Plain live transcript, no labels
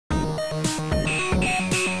Welcome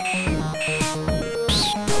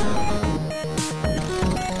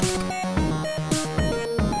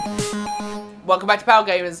back to Power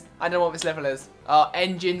Gamers. I don't know what this level is.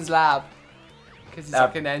 N.Gin's lab. Because it's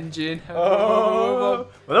like an engine. Oh.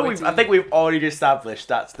 Well, I think we've already established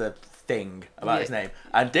that's the thing about his name.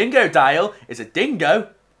 And Dingo Dial is a dingo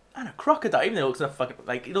and a crocodile. Even though he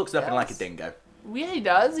looks he looks nothing like a dingo. Yeah, he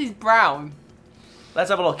does. He's brown. Let's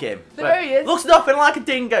have a look at him. There he is. Looks nothing like a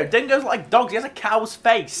dingo. Dingo's like dogs. He has a cow's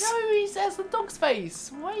face. No, he has a dog's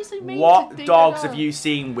face. Why is he mean? What dogs have you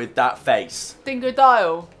seen with that face? Dingo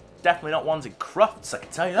Dial. Definitely not ones in Crufts, I can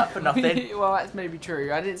tell you that for nothing. Well, that's maybe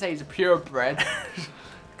true. I didn't say he's a purebred.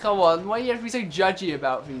 Come on, why do you have to be so judgy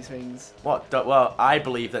about these things? What? Well, I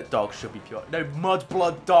believe that dogs should be pure. No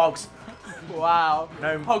mudblood dogs. Wow.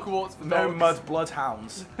 No Hogwarts for no dogs. mudblood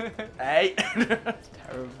hounds. Hey.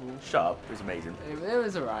 Terrible. Shut up. It was amazing. It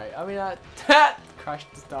was alright. I mean, Crash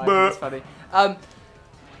just died. It's funny.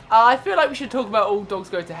 I feel like we should talk about All Dogs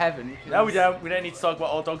Go to Heaven. No, we don't. We don't need to talk about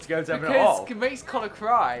All Dogs Go to Heaven at all. Because it makes Conor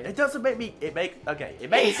cry. It doesn't make me. It makes.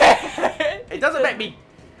 It doesn't make me.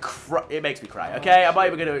 It makes me cry. Okay, I'm not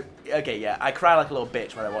even gonna. Okay, yeah, I cry like a little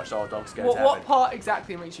bitch when I watch All Dogs Go to Heaven. What part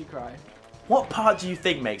exactly makes you cry? What part do you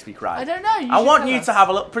think makes me cry? I don't know. I want you to have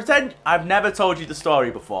a look. Pretend I've never told you the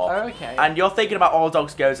story before. Oh, okay. And you're thinking about All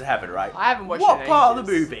Dogs Go to Heaven, right? I haven't watched it. What part of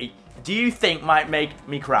the movie do you think might make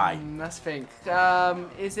me cry? Let's think.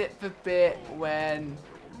 Is it the bit when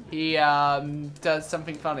he does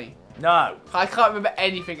something funny? No. I can't remember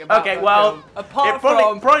anything about Okay, the well, film. Apart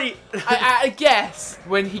probably I guess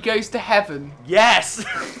when he goes to heaven. Yes.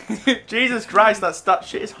 Jesus Christ, that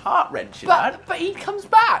shit is heart-wrenching, man. But he comes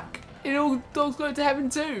back. In All Dogs Go to Heaven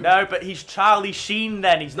too. No, but he's Charlie Sheen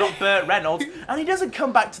then. He's not Burt Reynolds. And he doesn't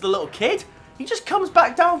come back to the little kid. He just comes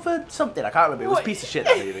back down for something. I can't remember. It was a piece of shit,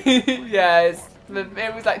 that movie. Yeah,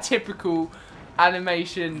 it was like typical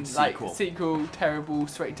animation, sequel, terrible,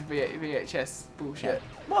 straight to VHS bullshit.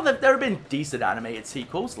 Yeah. Well, there have been decent animated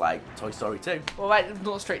sequels, like Toy Story 2. Well, like,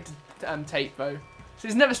 not straight to tape, though. So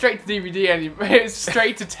it's never straight to DVD anymore. It's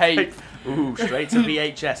straight to tape. Ooh, straight to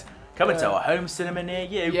VHS. Coming to a home cinema near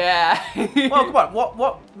you. Yeah. Well, come on.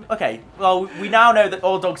 What? Okay. Well, we now know that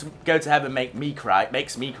All Dogs Go to Heaven makes me cry.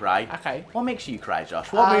 Okay. What makes you cry,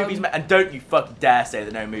 Josh? What movies? And don't you fucking dare say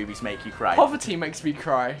that no movies make you cry. Poverty makes me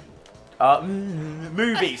cry.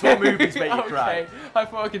 Movies. What movies make you cry? I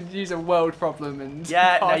thought I could use a world problem and.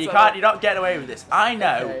 Yeah. No, you can't. You're not getting away with this. I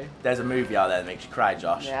know. There's a movie out there that makes you cry,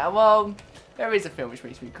 Josh. Yeah. Well. There is a film which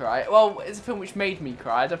makes me cry. Well, it's a film which made me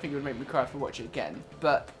cry. I don't think it would make me cry if I watch it again.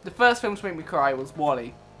 But the first film to make me cry was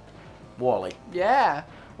Wally. Wally? Yeah.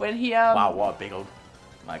 When he Wow, what a big old...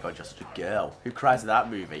 My God, just a girl. Who cries at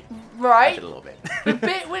that movie? Right. I did a little bit. The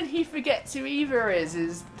bit when he forgets who Eva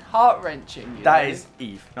is heart-wrenching. That is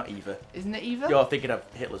Eve, not Eva. Isn't it Eva? You're thinking of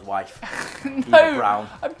Hitler's wife. No. Eva Brown.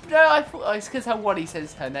 No, I thought it's because how Wally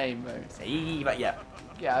says her name. Though. Eva, yeah.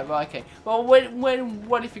 Yeah, well, okay. Well, when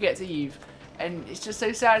Wally forgets Eve... And it's just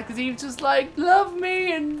so sad because Eve's just like, love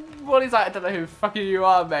me, and Wally's like, I don't know who fucking you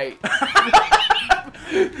are, mate. Back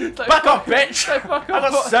off, bitch! I've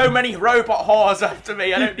got so many robot whores after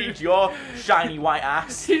me, I don't need your shiny white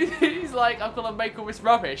ass. He's like, I've got to make all this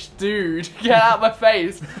rubbish. Dude, get out of my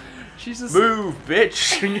face. She's just... Move,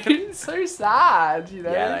 bitch! It's so sad, you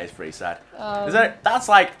know? Yeah, that is pretty sad. That's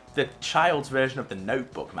like the child's version of The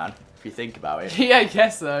Notebook, man. If you think about it. Yeah, I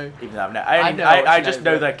guess so. Even though I just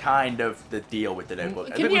know the kind of the deal with The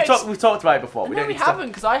Notebook. We've talked about it before. No, we haven't,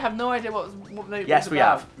 because I have no idea what Notebook's about. Yes, we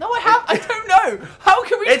have. No, I have. I don't know. How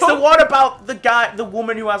can we It's the one about the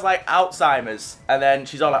woman who has like Alzheimer's, and then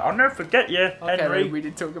she's all like, "I'll never forget you, Henry." Okay, we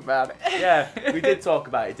did talk about it. Yeah, we did talk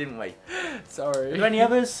about it, didn't we? Sorry. Are there any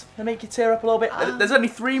others that make you tear up a little bit? There's only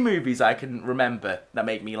 3 movies I can remember that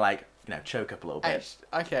make me like, choke up a little bit.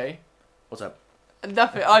 Okay. What's up?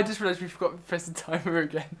 Nothing. I just realised we forgot to press the timer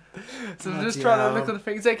again. So I'm just trying to look on the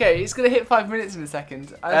things. Okay, it's going to hit 5 minutes in a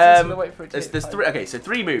second. I'm just going to wait for it to hit 5. Okay, so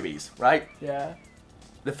 3 movies, right? Yeah.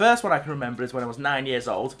 The first one I can remember is when I was 9 years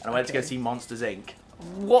old and I went to go see Monsters, Inc.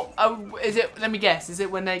 What? Is it? Let me guess. Is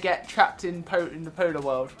it when they get trapped in the polar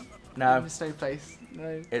world? No. In the snow place?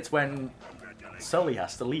 No. It's when Sully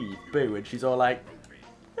has to leave, Boo, and she's all like,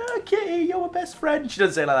 "Oh, Kitty, you're my best friend." She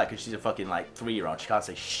doesn't say it like that because she's a fucking like 3-year-old. She can't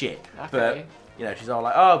say shit. Okay. But she's all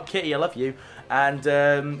like, "Oh, Kitty, I love you,"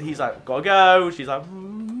 and he's like, "Gotta go." She's like,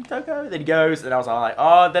 "Don't go." Then he goes, and I was like,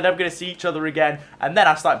 "Oh, they're never gonna see each other again." And then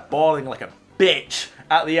I start bawling like a bitch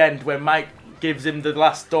at the end when Mike gives him the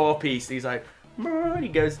last door piece. He's like, and he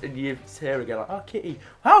goes, and you hear again like, "Oh, Kitty."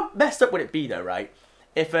 How messed up would it be though, right?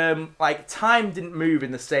 if like time didn't move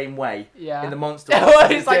in the same way in the monster world.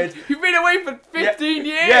 Well, it's like you've been away for 15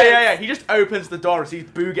 years. Yeah. He just opens the door and sees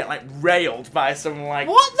Boo get like railed by some like.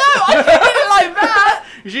 What? No, I didn't mean it like that.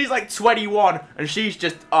 She's like 21 and she's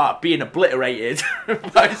just being obliterated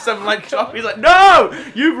by some like shop. He's like, no,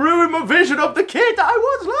 you've ruined my vision of the kid that I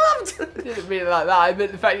once loved. I didn't mean it like that. I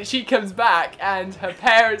meant the fact that she comes back and her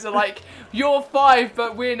parents are like, you're 5,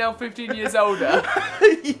 but we're now 15 years older.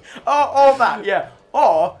 All that, yeah.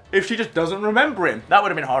 Or if she just doesn't remember him, that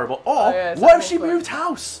would have been horrible. Or what if she moved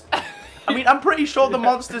house? I mean, I'm pretty sure the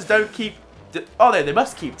monsters don't keep. They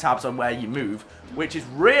must keep tabs on where you move, which is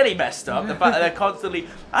really messed up. The fact that they're constantly.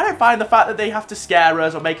 I don't find the fact that they have to scare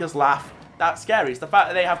us or make us laugh that scary. It's the fact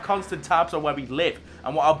that they have constant tabs on where we live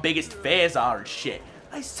and what our biggest fears are and shit.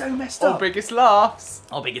 That's so messed up. Or biggest laughs.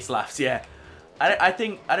 Or biggest laughs, yeah. I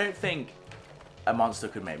don't think a monster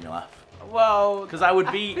could make me laugh. Well, because I would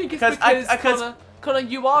be because Connor,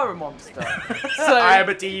 you are a monster. So I am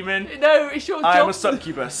a demon. No, it's your job. I am a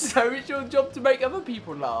succubus. So it's your job to make other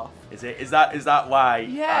people laugh. Is it? Is that why I'm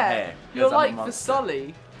here? You're like the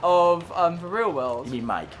Sully of the real world. You mean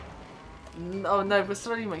Mike? Oh no, but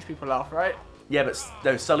Sully makes people laugh, right? Yeah, but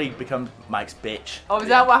no, Sully becomes Mike's bitch. Oh, is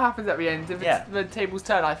that what happens at the end? If yeah. the tables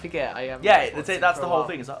turn, I forget. That's the whole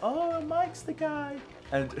thing. It's like, oh, Mike's the guy.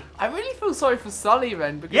 And I really feel sorry for Sully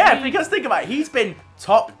then. Because think about it, he's been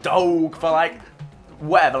top dog for like,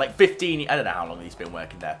 whatever, like 15, I don't know how long he's been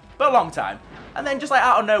working there, but a long time. And then just like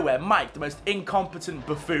out of nowhere, Mike, the most incompetent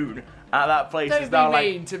buffoon at that place, is now like... Don't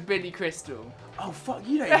be mean to Billy Crystal. Oh, fuck,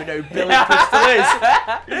 you don't even know who Billy Crystal is.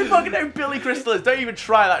 You don't fucking know who Billy Crystal is. Don't even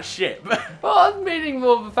try that shit. Well, I was meaning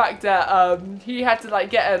more of the fact that he had to like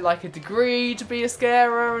get a degree to be a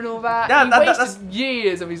scarer and all that. Yeah, he wasted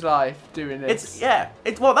years of his life doing this.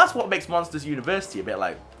 Well, that's what makes Monsters University a bit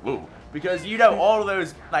like, whoa. Because you know all of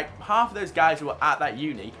those, like half of those guys who are at that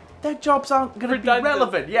uni, their jobs aren't going to be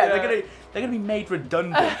relevant. Yeah, they're going to be made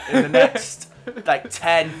redundant in the next... like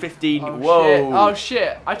 10, 15, whoa. Shit. Oh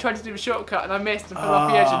shit, I tried to do a shortcut and I missed and fell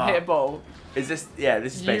off the edge and hit a ball. Is this,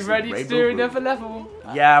 this is basically You ready to do another level?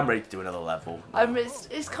 Yeah, I'm ready to do another level.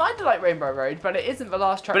 It's kind of like Rainbow Road, but it isn't the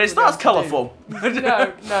last track. But it's not as colourful.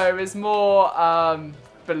 No, it's more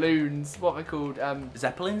balloons, what are they called?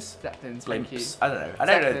 Zeppelins? Zeppelins, Blimps? I don't know. I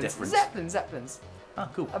don't know the difference. Zeppelins. Oh,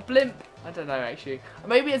 cool. A blimp, I don't know actually.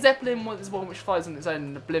 Maybe a Zeppelin is one which flies on its own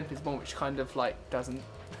and a blimp is one which kind of like doesn't.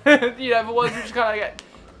 You know, the ones which kind of get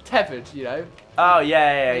tethered, you know. Oh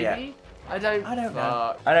yeah. Maybe? I don't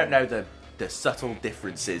know. I don't know the subtle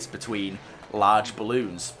differences between large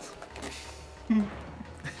balloons.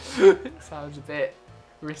 Sounds a bit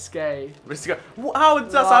risque. How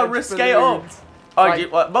does that sound risque up? Oh,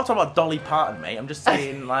 like, I'm not talking about Dolly Parton, mate. I'm just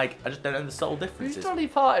saying, like, I just don't know the subtle differences. Who's Dolly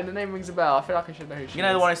Parton? The name rings a bell. I feel like I should know who she is. You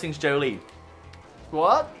know the one who sings Jolene?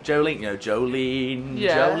 What? Jolene, you know, Jolene.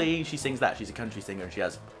 Yeah. Jolene, she sings that. She's a country singer and she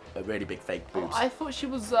has a really big fake boobs. I thought she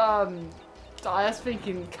was, I was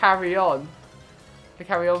thinking Carry On. The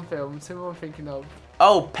Carry On film. Who am I thinking of?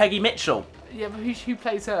 Oh, Peggy Mitchell. Yeah, but who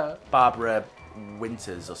plays her? Barbara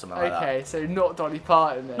Winters or something like that. Okay, so not Dolly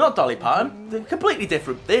Parton then. Not Dolly Parton. They're completely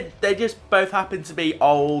different. They just both happen to be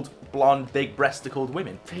old, blonde, big breasticled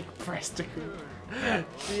women. Big breasticles. Yeah.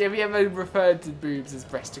 Have you ever referred to boobs as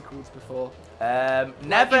breasticles before?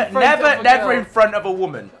 Never in front of a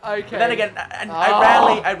woman. Okay. But then again,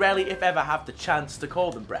 I rarely, if ever, have the chance to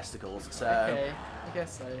call them breasticles. So. Okay, I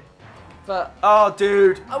guess so. But oh,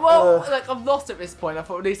 dude. Like I'm lost at this point. I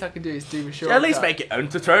thought at least I can do is do a short. At least make it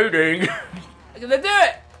entertaining. I'm gonna do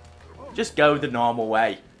it. Just go the normal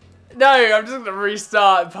way. No, I'm just gonna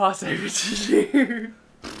restart and pass over to you.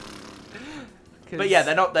 But yeah,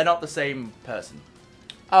 they're not the same person.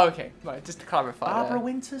 Oh, okay. Right, just to clarify. Barbara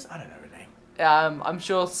Winters? I don't know her name. I'm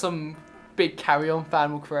sure some big Carry On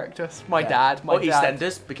fan will correct us. My dad. Or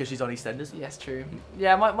EastEnders, because she's on EastEnders. Yes, true.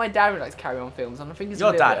 Yeah, my dad really likes Carry On films, and I think it's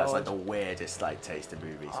your a dad bit has odd. like the weirdest like taste in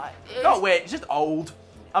movies. Not weird, just old.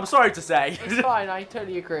 I'm sorry to say. It's fine, I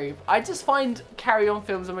totally agree. I just find Carry On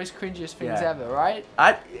films the most cringiest things ever, right?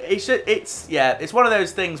 It's one of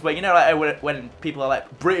those things where, you know, like when people are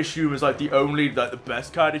like, British humour's like the only, like the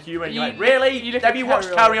best kind of humour, and you're like, really? Have you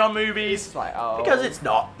watched Carry On movies? It's like, oh. Because it's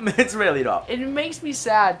not. It's really not. It makes me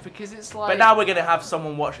sad because it's like... But now we're going to have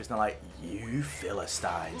someone watch this and they're like, you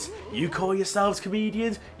Philistines, you call yourselves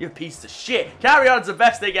comedians? You're a piece of shit. Carry On's the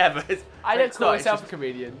best thing ever. I don't call myself a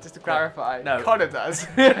comedian, just to clarify. No. Conor does. So,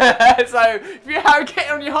 if you're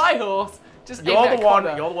getting on your high horse, just you're the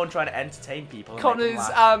one trying to entertain people. Connor's,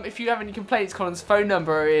 if you have any complaints, Connor's phone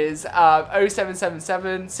number is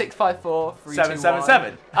 0777 654 321.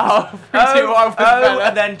 777. Oh, 321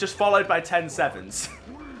 and then just followed by 10 sevens.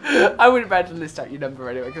 I wouldn't be able to list out your number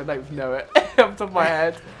anyway because I don't know it off the top of my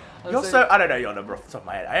head. You're so... I don't know your number off the top of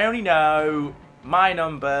my head. I only know my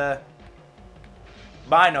number.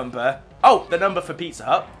 My number. Oh, the number for Pizza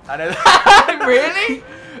Hut. I know that. Really?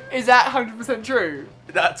 Is that 100% true?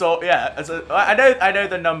 That's all. Yeah. I know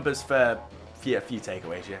the numbers for a few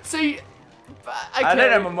takeaways. Yeah. So. Okay. I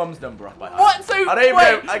don't know my mum's number off by heart. What? So I don't even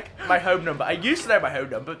know like my home number. I used to know my home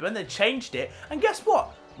number, but then they changed it. And guess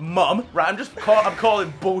what? Mum, right? I'm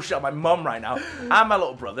calling bullshit on my mum right now. And my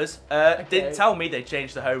little brothers didn't tell me they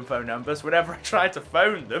changed the home phone numbers. Whenever I tried to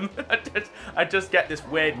phone them, I just get this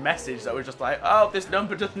weird message that was just like, oh, this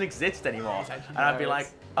number doesn't exist anymore. And I'd be like,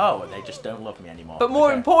 oh, they just don't love me anymore. But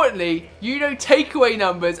more importantly, you know takeaway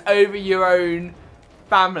numbers over your own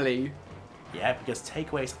family. Yeah, because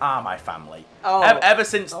takeaways are my family. Oh. Ever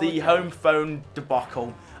since the home phone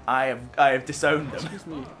debacle, I have disowned them. Excuse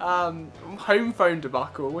me. Home phone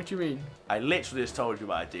debacle. What do you mean? I literally just told you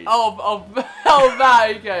what I did. Oh,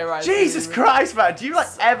 that. Okay, right. Jesus Christ, man! Do you like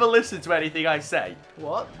ever listen to anything I say?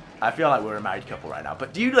 What? I feel like we're a married couple right now,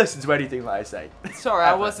 but do you listen to anything that I say? Sorry,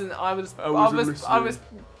 I wasn't. I was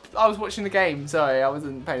watching the game. Sorry, I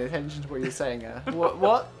wasn't paying attention to what you were saying.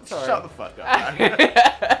 What? Sorry. Shut the fuck up,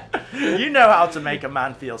 man. You know how to make a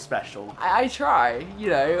man feel special. I try, you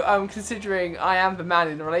know, considering I am the man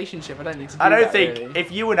in the relationship, I don't need to do I don't that, think really. if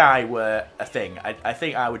you and I were a thing, I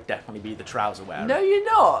think I would definitely be the trouser wearer. No, you're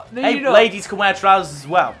not. No, hey, you're not. Ladies can wear trousers as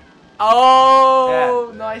well. Oh,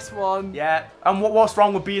 yeah. Nice one. Yeah. And what's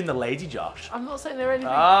wrong with being the lady, Josh? I'm not saying there anything.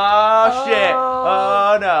 Oh, shit.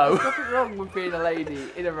 Oh, no. There's nothing wrong with being a lady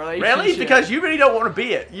in a relationship. Really? Because you really don't want to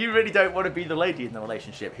be it. You really don't want to be the lady in the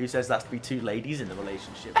relationship. Who says that's to be two ladies in the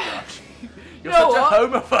relationship, Josh? You're such a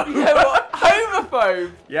homophobe. You know what?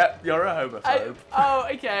 Homophobe? Yep, you're a homophobe.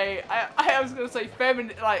 Okay. I was going to say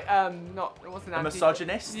feminine, like, not, what's an a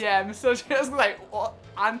misogynist? Yeah, misogynist. I was going to say, what?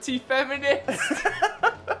 Anti-feminist?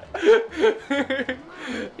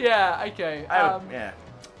 Yeah, okay. Yeah.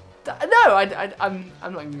 No, I'm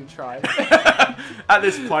not even going to try. At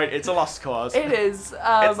this point, it's a lost cause. It is.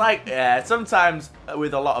 It's like, yeah, sometimes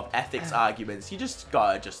with a lot of ethics arguments, you just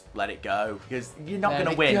gotta let it go because you're not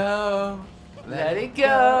gonna win. Let it go.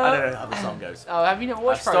 I don't know how the song goes. Oh, have you not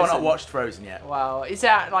watched Frozen? I've still not watched Frozen yet. Wow, is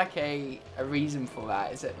that like a reason for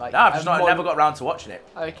that? Is it like? No, I've just never got around to watching it.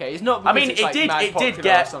 Okay, it's not. I mean, it's it like did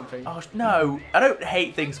get. Or something. Oh no, I don't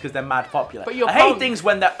hate things because they're mad popular. But I hate things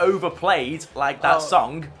when they're overplayed, like that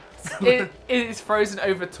song. Is Frozen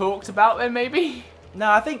over talked about then? Maybe. No,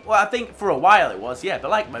 I think for a while it was, yeah.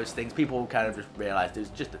 But like most things, people kind of just realized it was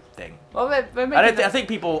just a thing. Well, they're making I think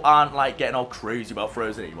people aren't like getting all crazy about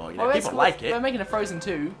Frozen anymore. You know, people like it. They're making a Frozen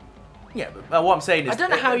 2. Yeah, but what I'm saying is, I don't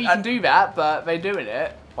know how you can do that, but they're doing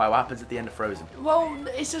it. Why? What happens at the end of Frozen? Well,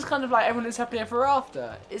 it's just kind of like everyone is happy ever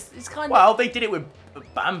after. It's kind of. Well, they did it with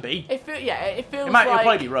Bambi. It feels It'll like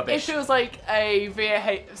probably be rubbish. It feels like a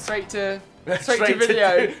straight to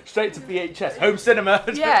video, straight to VHS, home cinema.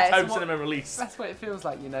 Yeah, home cinema release. That's what it feels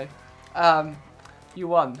like, you know. You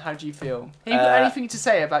won. How do you feel? Have you got anything to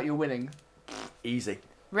say about your winning? Easy.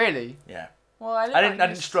 Really? Yeah. Well, I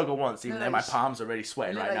didn't struggle once, even though my palms are really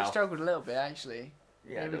sweating right now. You struggled a little bit, actually.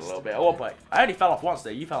 Yeah, I did a little bit. I only fell off once though.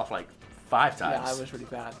 You fell off like 5 times. Yeah, I was really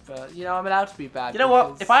bad, but you know I'm allowed to be bad. You know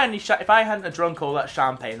what? If I hadn't drunk all that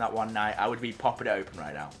champagne that one night, I would be popping it open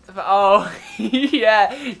right now. Oh,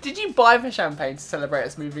 yeah. Did you buy the champagne to celebrate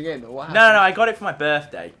us moving in, or what happened? No, I got it for my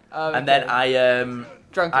birthday, and then I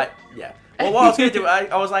drunk it. Yeah. Well, what I was gonna do,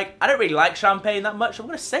 I was like, I don't really like champagne that much. I'm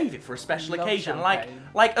gonna save it for a special occasion, like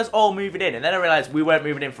us all moving in. And then I realized we weren't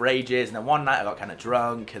moving in for ages. And then one night I got kind of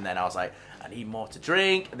drunk, and then I was like, I need more to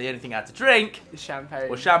drink. And the only thing I had to drink was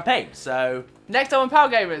champagne. So next time on Power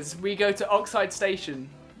Gamers, we go to Oxide Station.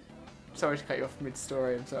 Sorry to cut you off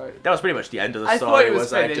mid-story. I'm sorry. That was pretty much the end of the story. I thought it was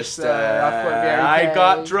finished. I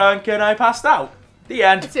got drunk and I passed out. The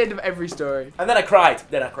end. It's the end of every story. And then I cried.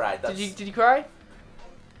 Did you cry?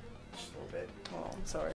 Just a little bit. Oh, I'm sorry.